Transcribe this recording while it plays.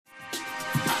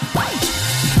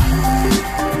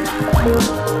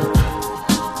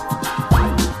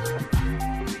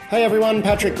G'day everyone,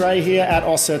 Patrick Gray here at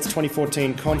AusCERT's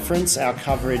 2014 conference. Our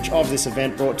coverage of this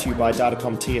event brought to you by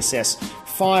Datacom TSS,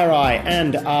 FireEye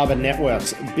and Arbor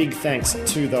Networks. Big thanks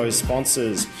to those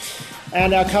sponsors.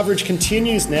 And our coverage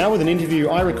continues now with an interview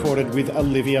I recorded with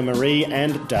Olivia Maree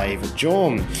and Dave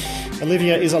Jorm.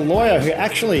 Olivia is a lawyer who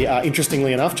actually,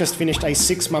 interestingly enough, just finished a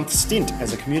 6-month stint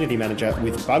as a community manager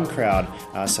with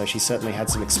BugCrowd, so she certainly had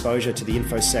some exposure to the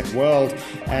InfoSec world.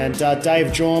 And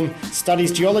Dave Jorm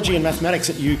studies geology and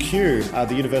mathematics at UQ,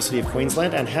 the University of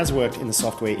Queensland, and has worked in the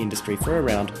software industry for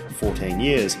around 14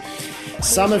 years.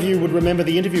 Some of you would remember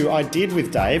the interview I did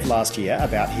with Dave last year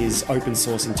about his open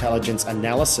source intelligence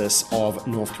analysis of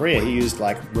North Korea. He used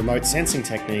remote sensing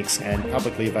techniques and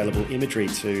publicly available imagery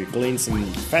to glean some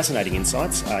fascinating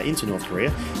insights into North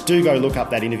Korea. Do go look up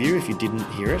that interview if you didn't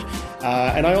hear it.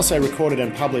 And I also recorded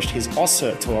and published his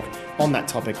AusCERT talk on that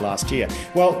topic last year.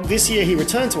 Well, this year he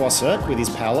returned to AusCERT with his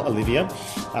pal Olivia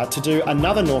to do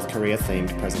another North Korea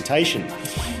themed presentation.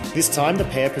 This time the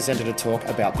pair presented a talk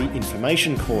about the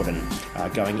information cordon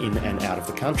going in and out of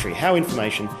the country, how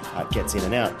information gets in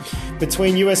and out.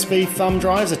 Between USB thumb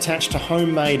drives attached to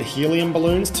homemade helium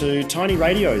balloons to tiny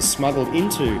radios smuggled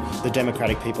into the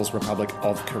Democratic People's Republic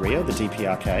of Korea, the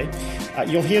DPRK,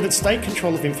 you'll hear that state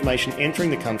control of information entering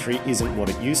the country isn't what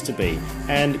it used to be.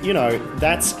 And, you know,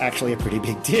 that's actually a pretty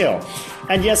big deal.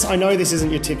 And yes, I know this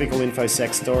isn't your typical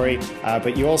InfoSec story,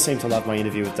 but you all seem to love my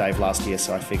interview with Dave last year,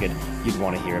 so I figured you'd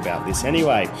want to hear about this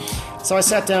anyway. So I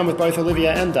sat down with both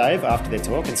Olivia and Dave after their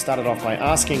talk and started off by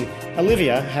asking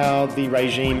Olivia how the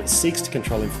regime seeks to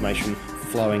control information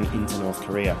flowing into North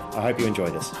Korea. I hope you enjoy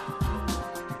this.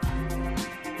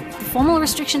 The formal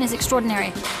restriction is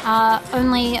extraordinary.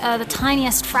 Only the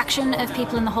tiniest fraction of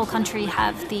people in the whole country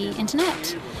have the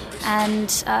internet. And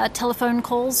telephone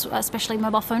calls, especially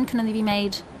mobile phone, can only be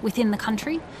made within the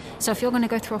country. So if you're going to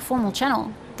go through a formal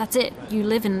channel, that's it. You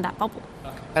live in that bubble.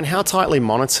 And how tightly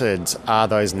monitored are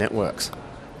those networks?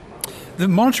 The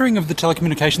monitoring of the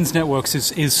telecommunications networks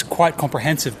is quite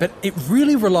comprehensive, but it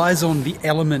really relies on the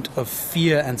element of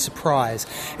fear and surprise.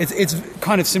 It's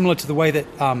kind of similar to the way that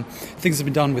things have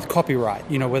been done with copyright,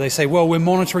 you know, where they say, well, we're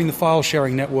monitoring the file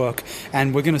sharing network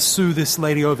and we're going to sue this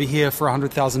lady over here for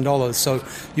 $100,000, so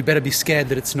you better be scared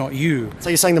that it's not you. So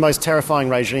you're saying the most terrifying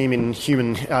regime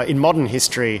in modern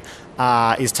history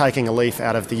is taking a leaf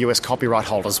out of the US copyright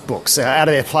holders' books, out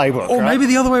of their playbook, or right? Maybe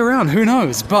the other way around. Who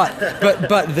knows? But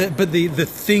the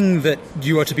thing that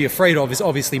you are to be afraid of is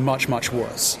obviously much, much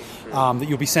worse. That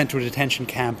you'll be sent to a detention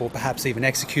camp or perhaps even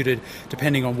executed,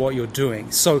 depending on what you're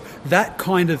doing. So that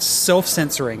kind of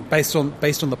self-censoring, based on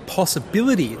the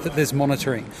possibility that there's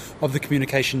monitoring of the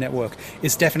communication network,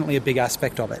 is definitely a big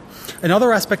aspect of it.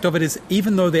 Another aspect of it is,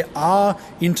 even though there are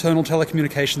internal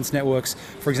telecommunications networks,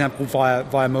 for example,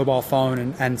 via mobile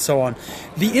phone and so on,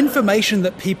 the information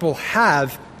that people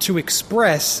have to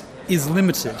express is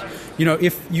limited. You know,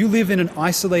 if you live in an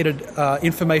isolated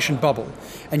information bubble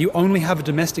and you only have a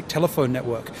domestic telephone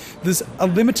network, there's a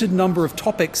limited number of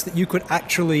topics that you could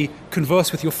actually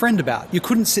converse with your friend about. You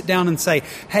couldn't sit down and say,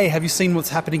 hey, have you seen what's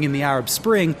happening in the Arab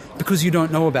Spring, because you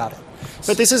don't know about it.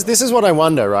 But this is what I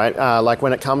wonder, right? Like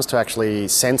when it comes to actually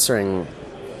censoring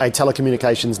a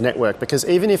telecommunications network, because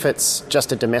even if it's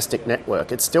just a domestic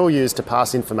network, it's still used to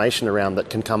pass information around that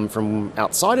can come from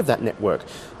outside of that network.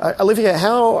 Olivia,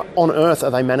 how on earth are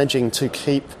they managing to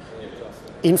keep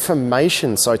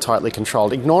information so tightly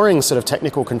controlled, ignoring sort of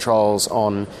technical controls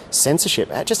on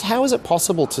censorship? Just how is it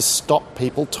possible to stop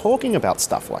people talking about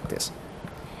stuff like this?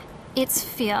 It's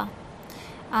fear.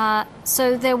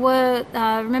 So there were,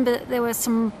 remember, there are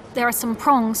some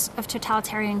prongs of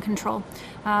totalitarian control.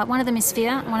 One of them is fear,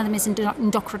 and one of them is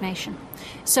indoctrination.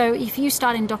 So if you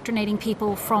start indoctrinating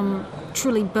people from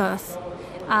truly birth,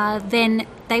 then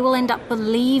they will end up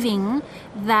believing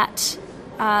that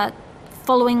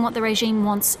following what the regime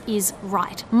wants is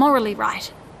right, morally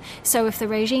right. So if the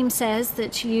regime says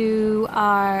that you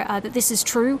are that this is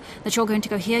true, that you're going to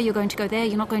go here, you're going to go there,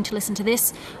 you're not going to listen to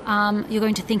this, you're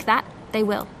going to think that, they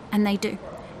will, and they do.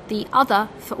 The other,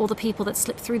 for all the people that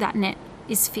slip through that net,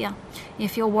 is fear.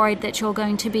 If you're worried that you're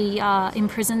going to be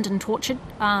imprisoned and tortured,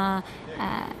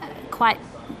 quite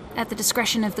at the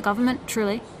discretion of the government,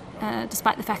 truly,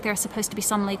 despite the fact there are supposed to be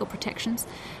some legal protections,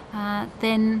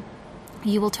 then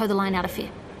you will toe the line out of fear.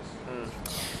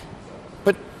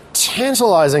 But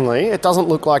tantalisingly, it doesn't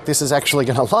look like this is actually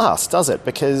going to last, does it?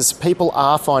 Because people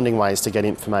are finding ways to get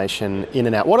information in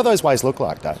and out. What do those ways look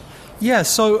like, though? Yeah,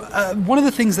 so one of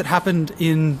the things that happened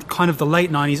in kind of the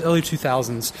late 90s, early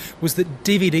 2000s was that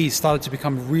DVDs started to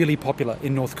become really popular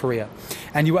in North Korea.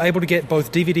 And you were able to get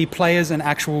both DVD players and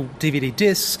actual DVD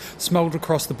discs smuggled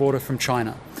across the border from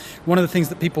China. One of the things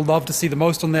that people loved to see the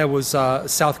most on there was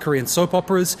South Korean soap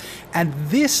operas. And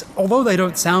this, although they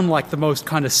don't sound like the most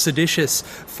kind of seditious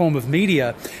form of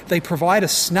media, they provide a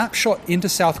snapshot into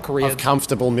South Korea. Of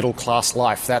comfortable middle-class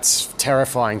life. That's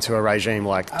terrifying to a regime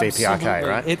like DPRK,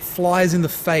 right? It flies in the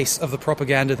face of the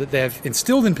propaganda that they've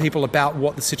instilled in people about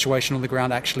what the situation on the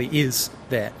ground actually is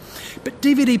there. But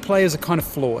DVD players are kind of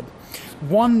flawed.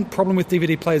 One problem with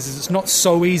DVD players is it's not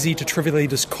so easy to trivially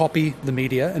just copy the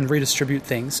media and redistribute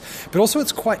things, but also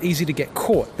it's quite easy to get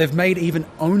caught. They've made even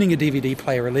owning a DVD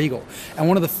player illegal. And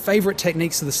one of the favorite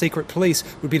techniques of the secret police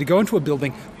would be to go into a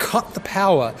building, cut the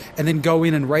power, and then go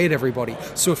in and raid everybody.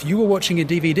 So if you were watching a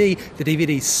DVD, the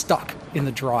DVD's stuck in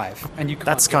the drive. And you can't.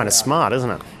 That's kind of smart,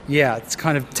 isn't it? Yeah, it's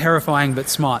kind of terrifying but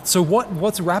smart. So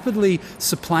what's rapidly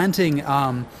supplanting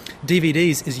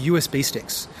DVDs is USB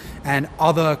sticks and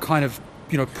other kind of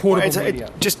portable media.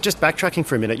 Just backtracking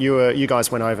for a minute, you guys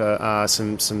went over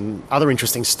some other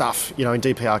interesting stuff, in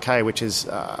DPRK, which is,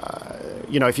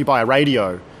 if you buy a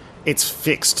radio, it's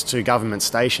fixed to government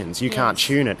stations. You can't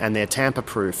tune it, and they're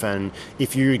tamper-proof. And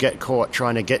if you get caught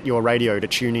trying to get your radio to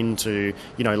tune into,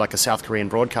 like a South Korean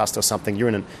broadcast or something, you're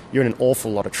in an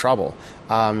awful lot of trouble.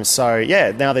 Now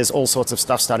there's all sorts of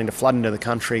stuff starting to flood into the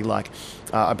country, like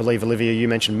I believe, Olivia, you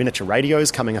mentioned miniature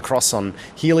radios coming across on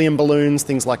helium balloons,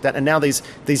 things like that, and now these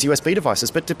USB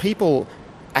devices. But do people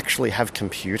actually have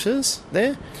computers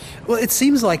there? Well, it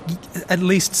seems like at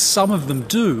least some of them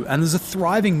do, and there's a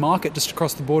thriving market just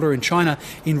across the border in China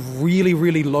in really,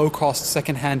 really low-cost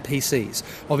second-hand PCs.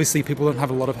 Obviously, people don't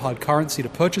have a lot of hard currency to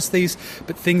purchase these,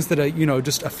 but things that are,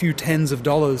 just a few tens of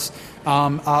dollars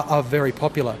are very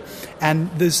popular.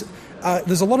 And there's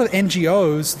a lot of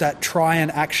NGOs that try and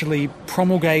actually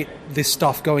promulgate this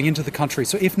stuff going into the country.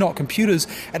 So if not computers,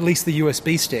 at least the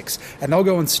USB sticks. And they'll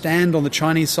go and stand on the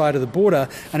Chinese side of the border,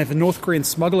 and if a North Korean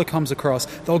smuggler comes across,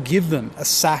 they'll give them a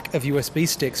sack of USB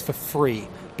sticks for free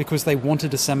because they want to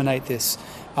disseminate this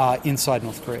inside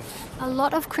North Korea. A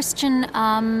lot of Christian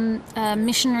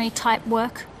missionary-type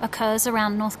work occurs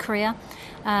around North Korea.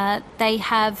 They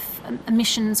have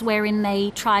missions wherein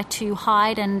they try to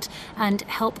hide and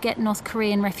help get North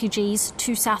Korean refugees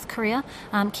to South Korea,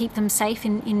 keep them safe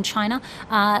in China.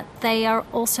 They are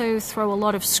also throw a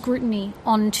lot of scrutiny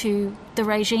onto the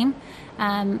regime.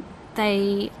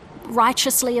 They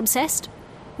righteously obsessed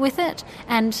with it,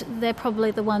 and they're probably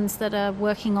the ones that are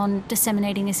working on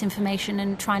disseminating this information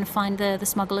and trying to find the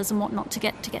smugglers and whatnot to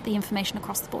get the information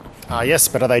across the border. Yes,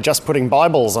 but are they just putting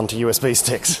Bibles onto USB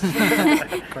sticks?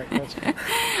 Great question.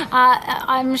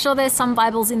 I'm sure there's some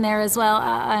Bibles in there as well.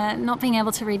 Not being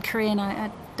able to read Korean, I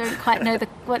don't quite know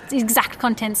what the exact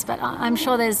contents, but I'm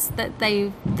sure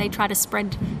they try to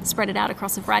spread it out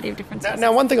across a variety of different sources.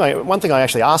 Now, one thing I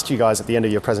actually asked you guys at the end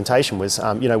of your presentation was,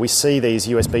 we see these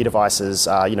USB devices,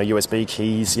 USB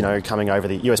keys, coming over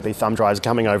the USB thumb drives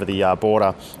coming over the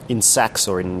border in sacks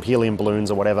or in helium balloons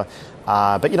or whatever.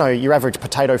 But your average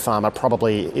potato farmer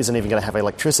probably isn't even going to have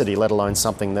electricity, let alone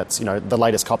something that's the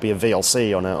latest copy of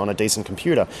VLC on a decent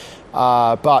computer.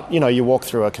 But you walk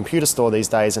through a computer store these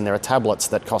days, and there are tablets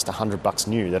that cost $100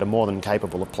 new that are more than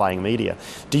capable of playing media.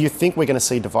 Do you think we're going to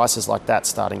see devices like that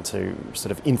starting to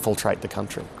sort of infiltrate the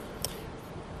country?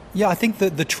 Yeah, I think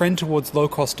that the trend towards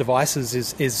low-cost devices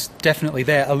is definitely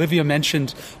there. Olivia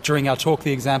mentioned during our talk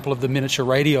the example of the miniature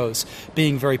radios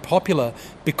being very popular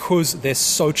because they're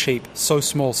so cheap, so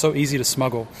small, so easy to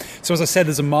smuggle. So as I said,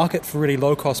 there's a market for really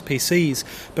low-cost PCs,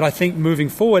 but I think moving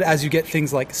forward, as you get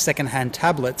things like second-hand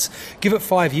tablets, give it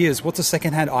 5 years, what's a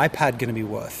second-hand iPad going to be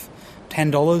worth? $10,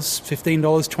 $15,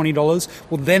 $20,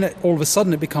 well then all of a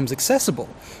sudden it becomes accessible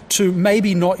to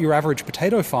maybe not your average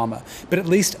potato farmer, but at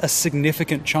least a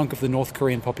significant chunk of the North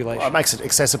Korean population. Well, it makes it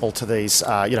accessible to these,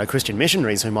 Christian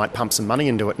missionaries who might pump some money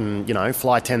into it and,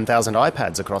 fly 10,000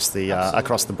 iPads across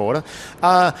the border.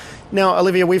 Now,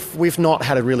 Olivia, we've not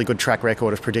had a really good track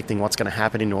record of predicting what's going to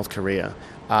happen in North Korea.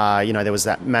 There was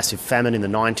that massive famine in the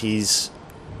 90s.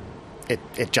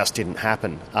 It just didn't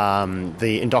happen.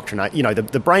 The indoctrinate,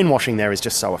 the brainwashing there is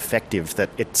just so effective that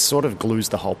it sort of glues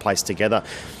the whole place together.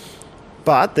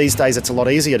 But these days it's a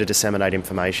lot easier to disseminate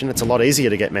information. It's a lot easier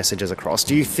to get messages across.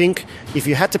 Do you think if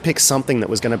you had to pick something that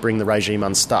was going to bring the regime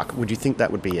unstuck, would you think that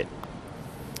would be it?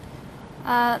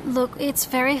 Look, it's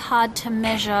very hard to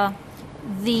measure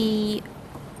the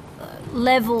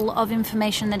level of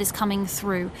information that is coming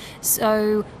through.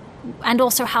 So, and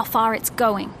also how far it's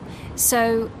going.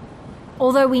 So,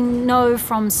 although we know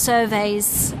from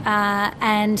surveys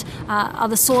and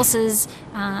other sources,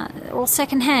 they're all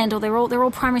secondhand, or they're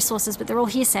all primary sources, but they're all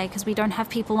hearsay because we don't have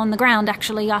people on the ground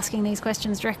actually asking these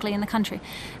questions directly in the country.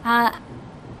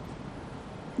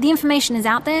 The information is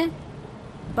out there,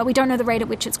 but we don't know the rate at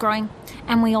which it's growing,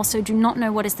 and we also do not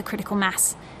know what is the critical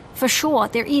mass. For sure,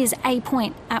 there is a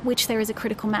point at which there is a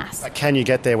critical mass. Can you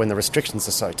get there when the restrictions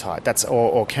are so tight?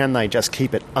 Or can they just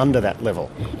keep it under that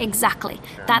level? Exactly.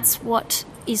 That's what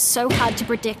is so hard to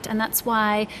predict, and that's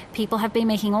why people have been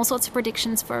making all sorts of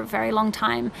predictions for a very long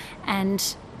time. And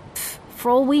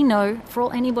for all we know, for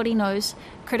all anybody knows,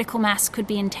 critical mass could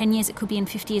be in 10 years, it could be in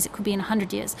 50 years, it could be in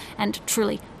 100 years. And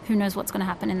truly, who knows what's going to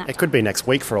happen in that time. It could be next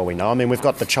week for all we know. I mean, we've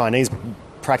got the Chinese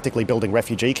practically building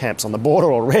refugee camps on the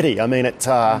border already. I mean,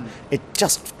 it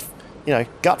just,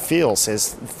 gut feel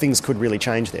says things could really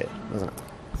change there, doesn't it?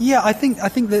 Yeah, I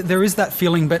think that there is that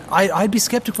feeling, but I'd be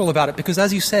skeptical about it because,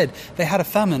 as you said, they had a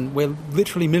famine where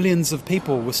literally millions of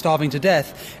people were starving to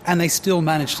death, and they still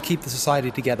managed to keep the society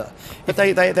together. But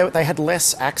they had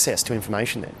less access to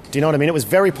information then. Do you know what I mean? It was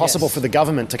very possible for the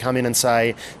government to come in and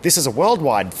say, this is a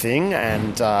worldwide thing,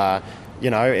 and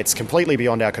it's completely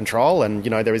beyond our control, and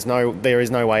there is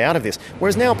no way out of this.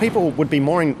 Whereas now people would be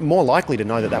more likely to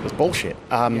know that was bullshit.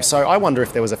 So I wonder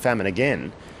if there was a famine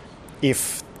again,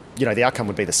 if the outcome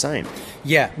would be the same.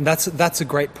 Yeah, that's a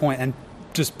great point. And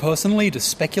just personally, just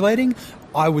speculating,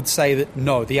 I would say that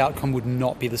no, the outcome would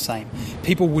not be the same.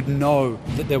 People would know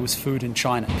that there was food in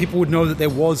China. People would know that there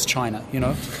was China.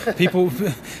 People.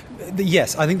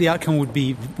 Yes, I think the outcome would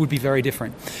be very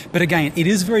different. But again, it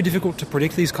is very difficult to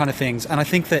predict these kind of things. And I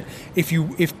think that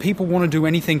if people want to do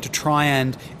anything to try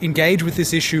and engage with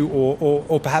this issue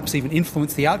or perhaps even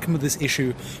influence the outcome of this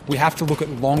issue, we have to look at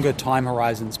longer time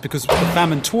horizons, because the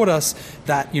famine taught us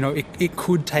that it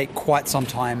could take quite some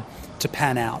time to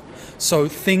pan out. So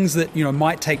things that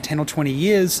might take 10 or 20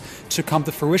 years to come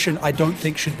to fruition, I don't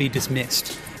think should be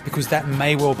dismissed, because that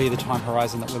may well be the time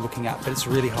horizon that we're looking at, but it's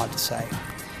really hard to say.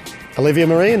 Olivia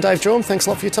Maree and Dave Jorm, thanks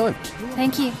a lot for your time.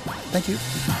 Thank you. Thank you.